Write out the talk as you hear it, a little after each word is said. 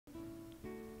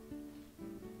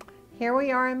Here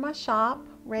we are in my shop,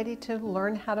 ready to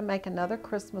learn how to make another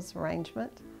Christmas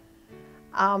arrangement.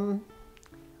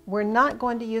 We're not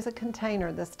going to use a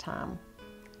container this time.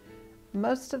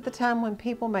 Most of the time when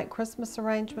people make Christmas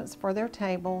arrangements for their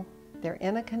table, they're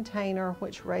in a container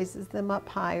which raises them up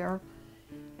higher,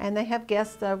 and they have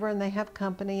guests over and they have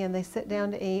company and they sit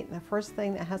down to eat, and the first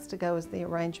thing that has to go is the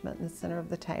arrangement in the center of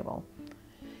the table.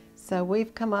 So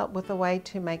we've come up with a way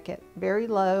to make it very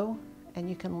low, and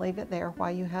you can leave it there while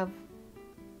you have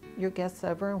your guests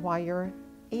over and while you're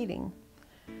eating.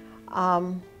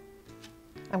 I'm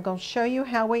going to show you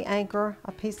how we anchor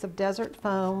a piece of desert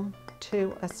foam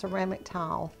to a ceramic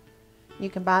tile. You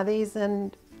can buy these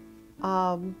in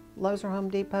Lowe's or Home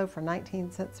Depot for 19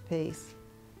 cents a piece.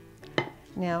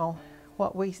 Now,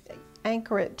 what we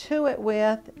anchor it to it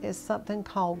with is something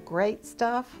called Great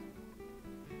Stuff.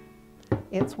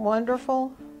 It's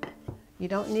wonderful. You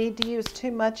don't need to use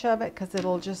too much of it because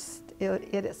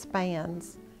it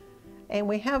expands. And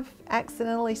we have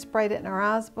accidentally sprayed it in our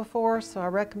eyes before, so I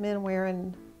recommend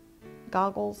wearing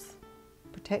goggles,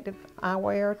 protective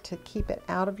eyewear, to keep it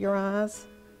out of your eyes.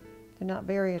 They're not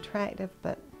very attractive,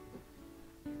 but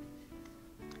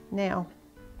now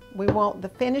we want the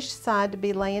finished side to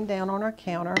be laying down on our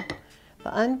counter.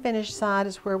 The unfinished side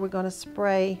is where we're going to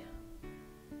spray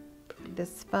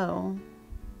this foam.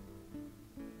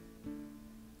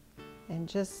 And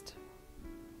just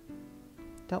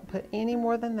don't put any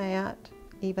more than that.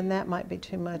 Even that might be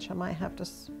too much. I might have to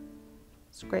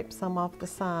scrape some off the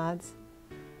sides.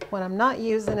 When I'm not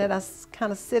using it, I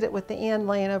kind of sit it with the end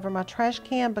laying over my trash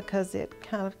can because it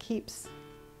kind of keeps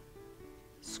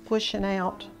squishing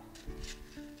out.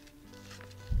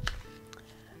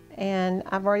 And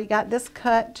I've already got this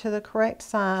cut to the correct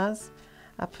size.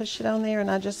 I push it on there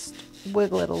and I just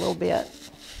wiggle it a little bit.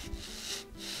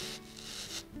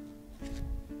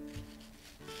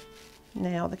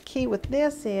 Now the key with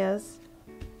this is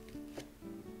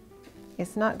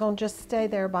it's not going to just stay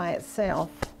there by itself.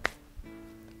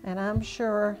 And I'm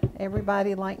sure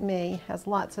everybody like me has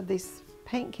lots of these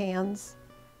paint cans,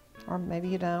 or maybe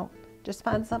you don't. Just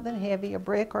find something heavy, a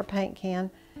brick or a paint can,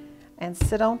 and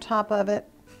sit on top of it.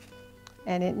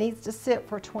 And it needs to sit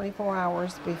for 24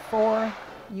 hours before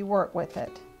you work with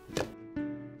it.